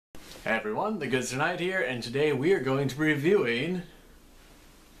Hey everyone, the Goods Tonight here, and today we are going to be reviewing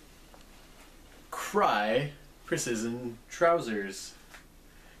Crye Precision Trousers.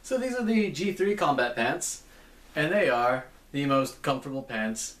 So these are the G3 combat pants, and they are the most comfortable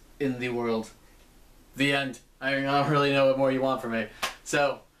pants in the world. The end. I don't really know what more you want from me.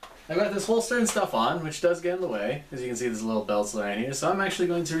 So, I've got this holster and stuff on, which does get in the way. As you can see, there's little belts right here. So I'm actually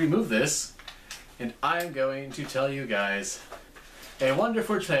going to remove this, and I'm going to tell you guys a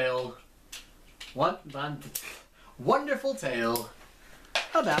wonderful tale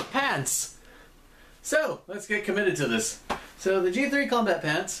about pants. So, let's get committed to this. So, the G3 combat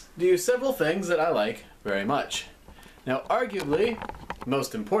pants do several things that I like very much. Now, arguably,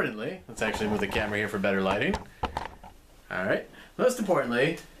 most importantly, let's actually move the camera here for better lighting. Alright, most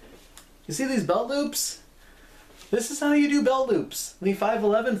importantly, you see these belt loops? This is how you do belt loops. The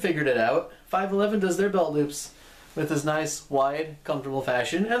 511 figured it out. 511 does their belt loops with this nice, wide, comfortable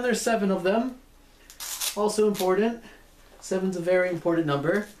fashion, and there's 7 of them. Also important. 7's a very important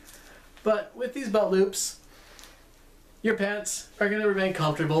number. But with these belt loops, your pants are going to remain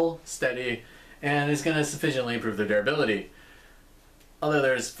comfortable, steady, and it's going to sufficiently improve their durability. Although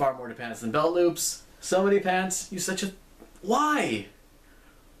there's far more to pants than belt loops, so many pants use such a... Why?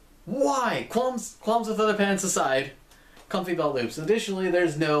 Why? Qualms with other pants aside, comfy belt loops. Additionally,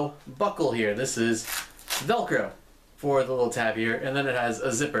 there's no buckle here. This is Velcro for the little tab here, and then it has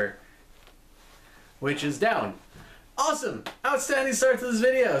a zipper, which is down. Awesome! Outstanding start to this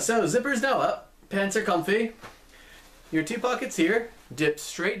video. So, zipper's now up, pants are comfy, your 2 pockets here dip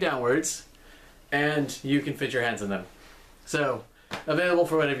straight downwards, and you can fit your hands in them. So, available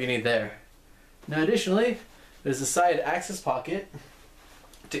for whatever you need there. Now additionally, there's a side access pocket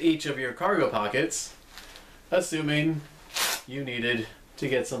to each of your cargo pockets, assuming you needed to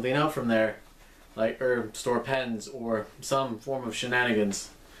get something out from there, like store pens or some form of shenanigans.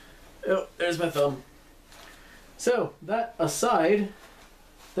 Oh, there's my thumb. So, that aside,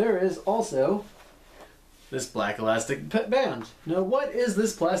 there is also this black elastic band. Now, what is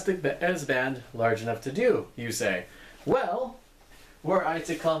this plastic band large enough to do, you say? Well, were I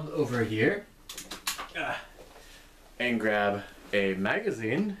to come over here and grab a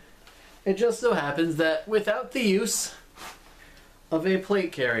magazine, it just so happens that without the use of a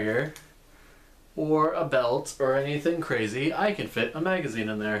plate carrier or a belt or anything crazy, I can fit a magazine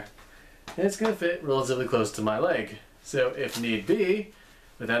in there. And it's going to fit relatively close to my leg. So if need be,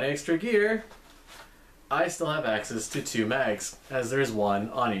 without extra gear, I still have access to 2 mags, as there's 1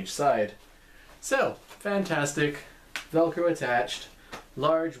 on each side. So, fantastic, Velcro attached,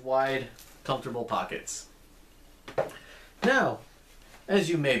 large, wide, comfortable pockets. Now, as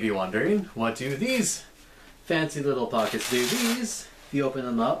you may be wondering, what do these fancy little pockets do? These, if you open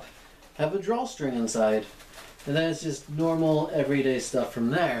them up, have a drawstring inside. And then it's just normal, everyday stuff from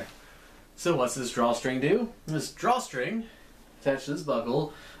there. So what's this drawstring do? This drawstring, attached to this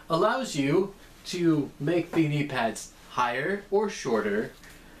buckle, allows you to make the knee pads higher or shorter,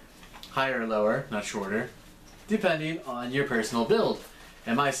 higher or lower, not shorter, depending on your personal build.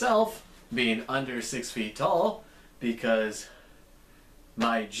 And myself, being under 6 feet tall, because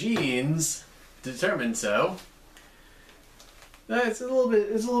my genes determine so, it's a little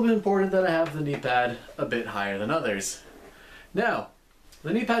bit important that I have the knee pad a bit higher than others. Now,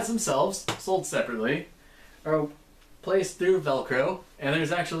 the knee pads themselves, sold separately, are placed through Velcro, and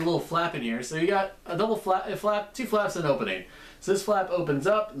there's actually a little flap in here. So you got a double flap, 2 flaps and opening. So this flap opens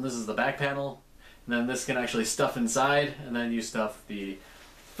up, and this is the back panel. And then this can actually stuff inside, and then you stuff the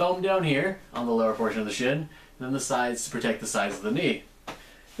foam down here on the lower portion of the shin, and then the sides to protect the sides of the knee.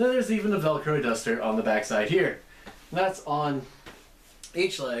 Then there's even a Velcro duster on the back side here. And that's on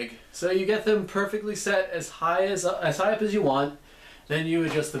each leg, so you get them perfectly set as high up as you want. Then you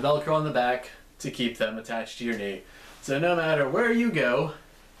adjust the Velcro on the back to keep them attached to your knee. So no matter where you go,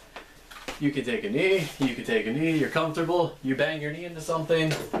 you can take a knee, you're comfortable, you bang your knee into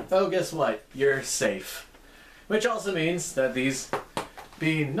something, oh guess what, you're safe. Which also means that these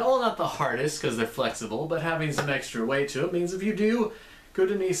being, not the hardest because they're flexible, but having some extra weight to it means if you do go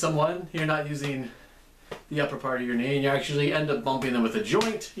to knee someone, you're not using the upper part of your knee and you actually end up bumping them with a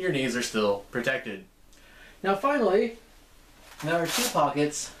joint, your knees are still protected. Now finally, there are 2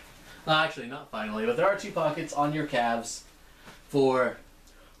 pockets, actually not finally, but there are 2 pockets on your calves for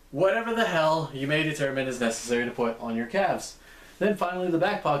whatever the hell you may determine is necessary to put on your calves. Then finally the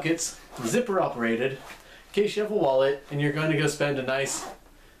back pockets, zipper operated, in case you have a wallet and you're going to go spend a nice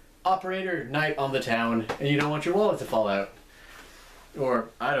operator night on the town and you don't want your wallet to fall out. Or,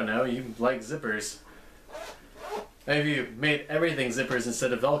 I don't know, you like zippers. If you made everything zippers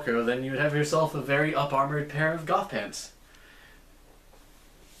instead of Velcro, then you would have yourself a very up-armored pair of goth pants.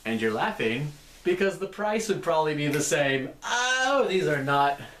 And you're laughing because the price would probably be the same. Oh, these are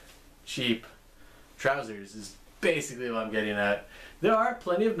not cheap trousers is basically what I'm getting at. There are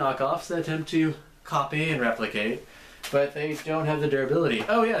plenty of knockoffs that attempt to copy and replicate, but they don't have the durability.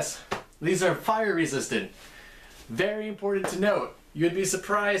 Oh yes, these are fire resistant. Very important to note. You'd be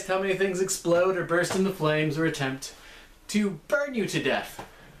surprised how many things explode or burst into flames or attempt to burn you to death.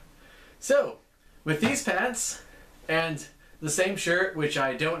 So, with these pants and the same shirt, which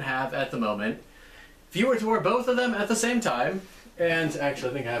I don't have at the moment, if you were to wear both of them at the same time, and actually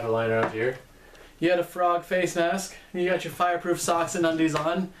I think I have a line around here, you had a frog face mask, you got your fireproof socks and undies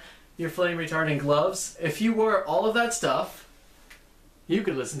on, your flame retardant gloves. If you wore all of that stuff, you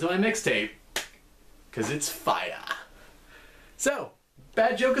could listen to my mixtape, because it's fire. So,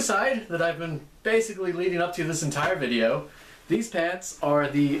 bad joke aside, that I've been basically leading up to this entire video, these pants are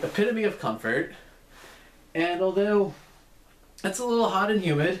the epitome of comfort, and although it's a little hot and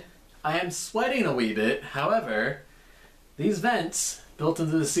humid, I am sweating a wee bit. However, these vents, built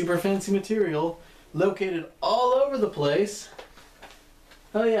into the super fancy material, located all over the place.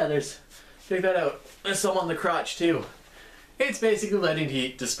 Oh yeah, check that out. There's some on the crotch too. It's basically letting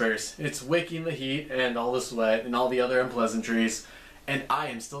heat disperse. It's wicking the heat and all the sweat and all the other unpleasantries, and I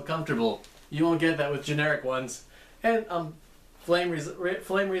am still comfortable. You won't get that with generic ones. And flame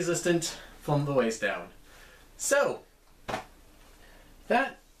resistant from the waist down. So,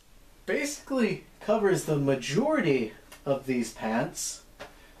 that basically covers the majority of these pants.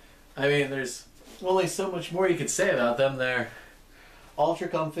 I mean, there's only so much more you can say about them. They're ultra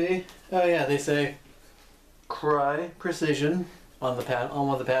comfy. Oh yeah, they say Crye Precision on one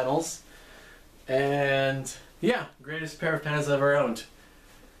of the panels. And yeah, greatest pair of pants I've ever owned.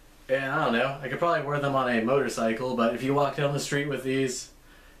 And I don't know, I could probably wear them on a motorcycle, but if you walk down the street with these,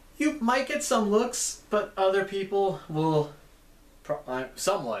 you might get some looks, but other people will,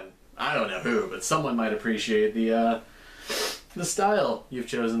 someone, I don't know who, but someone might appreciate the style you've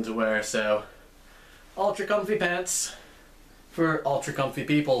chosen to wear. So, ultra comfy pants for ultra comfy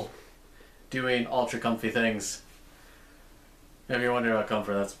people doing ultra comfy things. If you're wondering about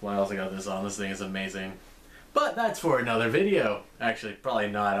comfort, that's why I also got this on. This thing is amazing. But that's for another video. Actually, probably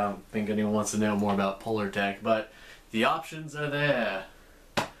not. I don't think anyone wants to know more about Polar Tech, but the options are there.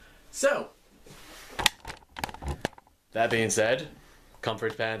 So, that being said,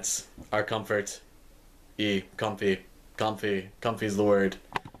 comfort pants are comfort. Comfy. Comfy. Comfy's the word.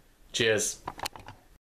 Cheers.